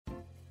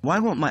Why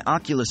won't my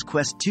Oculus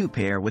Quest 2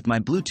 pair with my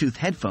Bluetooth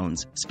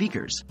headphones,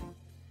 speakers?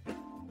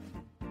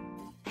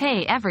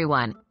 Hey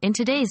everyone, in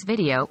today's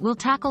video we'll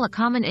tackle a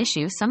common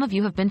issue some of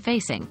you have been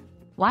facing.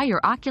 Why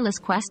your Oculus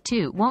Quest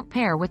 2 won't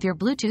pair with your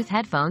Bluetooth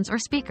headphones or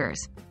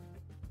speakers.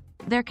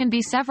 There can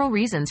be several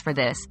reasons for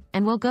this,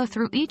 and we'll go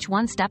through each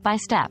one step by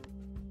step.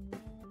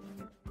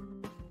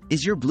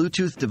 Is your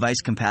Bluetooth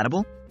device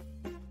compatible?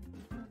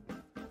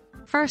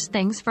 First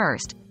things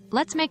first,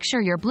 let's make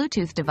sure your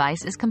Bluetooth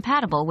device is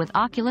compatible with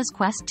Oculus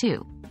Quest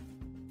 2.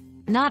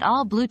 Not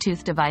all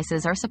Bluetooth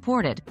devices are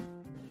supported.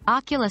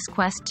 Oculus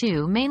Quest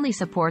 2 mainly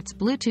supports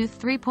Bluetooth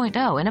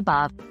 3.0 and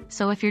above,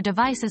 so if your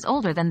device is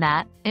older than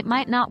that, it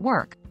might not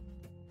work.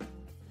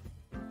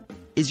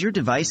 Is your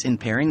device in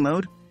pairing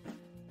mode?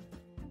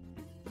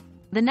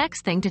 The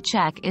next thing to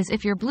check is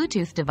if your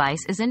Bluetooth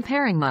device is in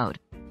pairing mode.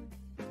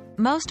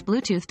 Most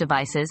Bluetooth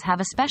devices have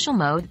a special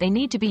mode they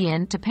need to be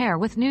in to pair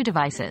with new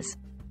devices.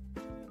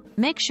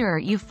 Make sure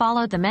you've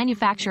followed the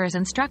manufacturer's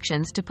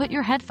instructions to put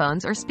your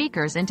headphones or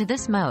speakers into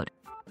this mode.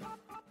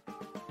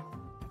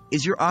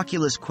 Is your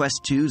Oculus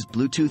Quest 2's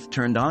Bluetooth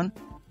turned on?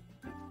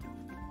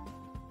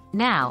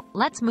 Now,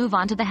 let's move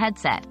on to the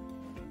headset.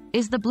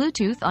 Is the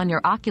Bluetooth on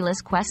your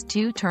Oculus Quest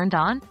 2 turned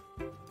on?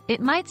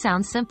 It might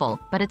sound simple,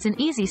 but it's an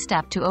easy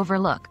step to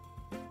overlook.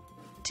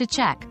 To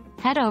check,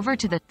 head over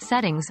to the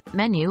Settings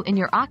menu in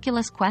your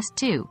Oculus Quest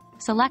 2,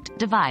 select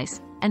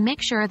Device, and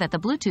make sure that the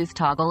Bluetooth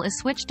toggle is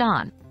switched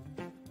on.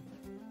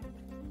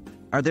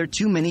 Are there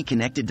too many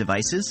connected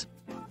devices?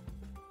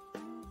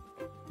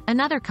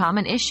 Another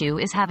common issue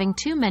is having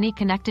too many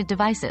connected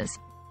devices.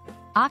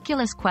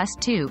 Oculus Quest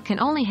 2 can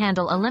only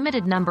handle a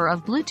limited number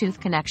of Bluetooth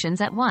connections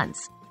at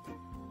once.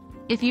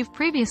 If you've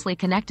previously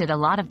connected a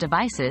lot of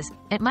devices,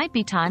 it might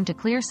be time to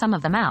clear some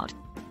of them out.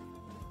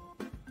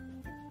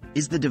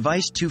 Is the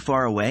device too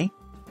far away?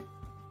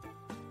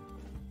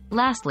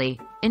 Lastly,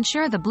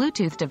 ensure the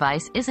Bluetooth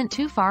device isn't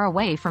too far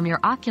away from your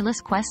Oculus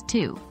Quest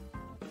 2.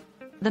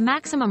 The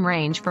maximum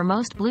range for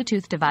most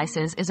Bluetooth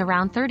devices is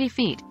around 30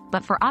 feet,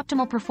 but for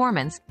optimal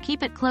performance,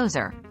 keep it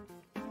closer.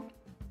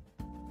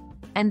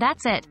 And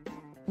that's it.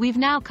 We've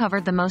now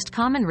covered the most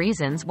common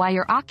reasons why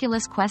your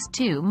Oculus Quest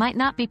 2 might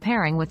not be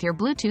pairing with your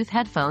Bluetooth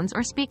headphones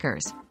or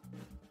speakers.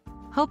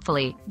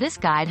 Hopefully, this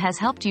guide has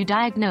helped you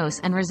diagnose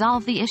and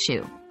resolve the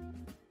issue.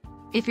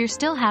 If you're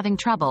still having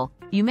trouble,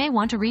 you may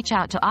want to reach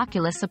out to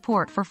Oculus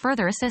support for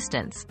further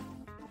assistance.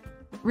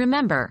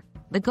 Remember,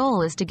 the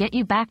goal is to get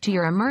you back to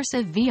your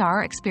immersive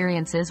VR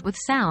experiences with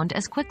sound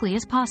as quickly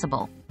as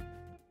possible.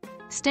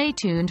 Stay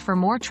tuned for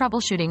more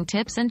troubleshooting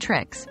tips and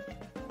tricks.